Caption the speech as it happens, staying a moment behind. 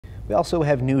We also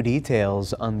have new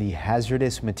details on the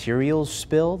hazardous materials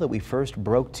spill that we first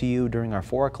broke to you during our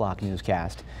 4 o'clock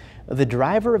newscast. The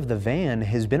driver of the van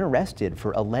has been arrested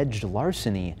for alleged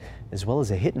larceny as well as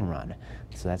a hit and run.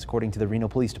 So that's according to the Reno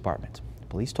Police Department.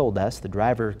 Police told us the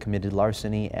driver committed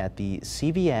larceny at the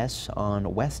CVS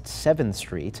on West 7th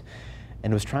Street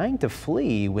and was trying to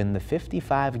flee when the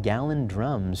 55-gallon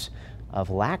drums of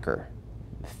lacquer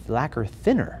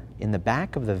thinner in the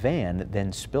back of the van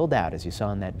then spilled out, as you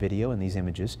saw in that video and these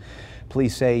images.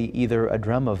 Police say either a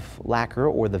drum of lacquer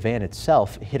or the van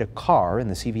itself hit a car in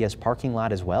the CVS parking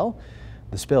lot as well.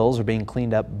 The spills are being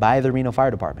cleaned up by the Reno Fire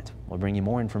Department. We'll bring you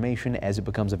more information as it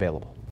becomes available.